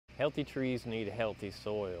Healthy trees need healthy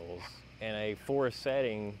soils. In a forest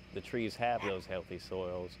setting, the trees have those healthy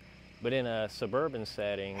soils, but in a suburban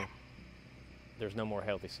setting, there's no more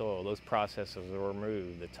healthy soil. Those processes are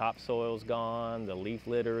removed. The topsoil's gone, the leaf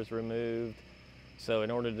litter is removed. So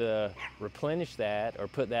in order to replenish that or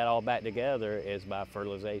put that all back together is by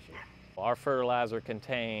fertilization. Our fertilizer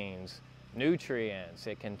contains nutrients,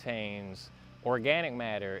 it contains organic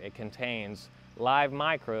matter, it contains live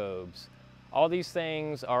microbes. All these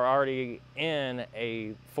things are already in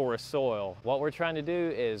a forest soil. What we're trying to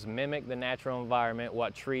do is mimic the natural environment,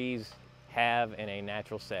 what trees have in a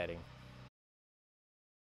natural setting.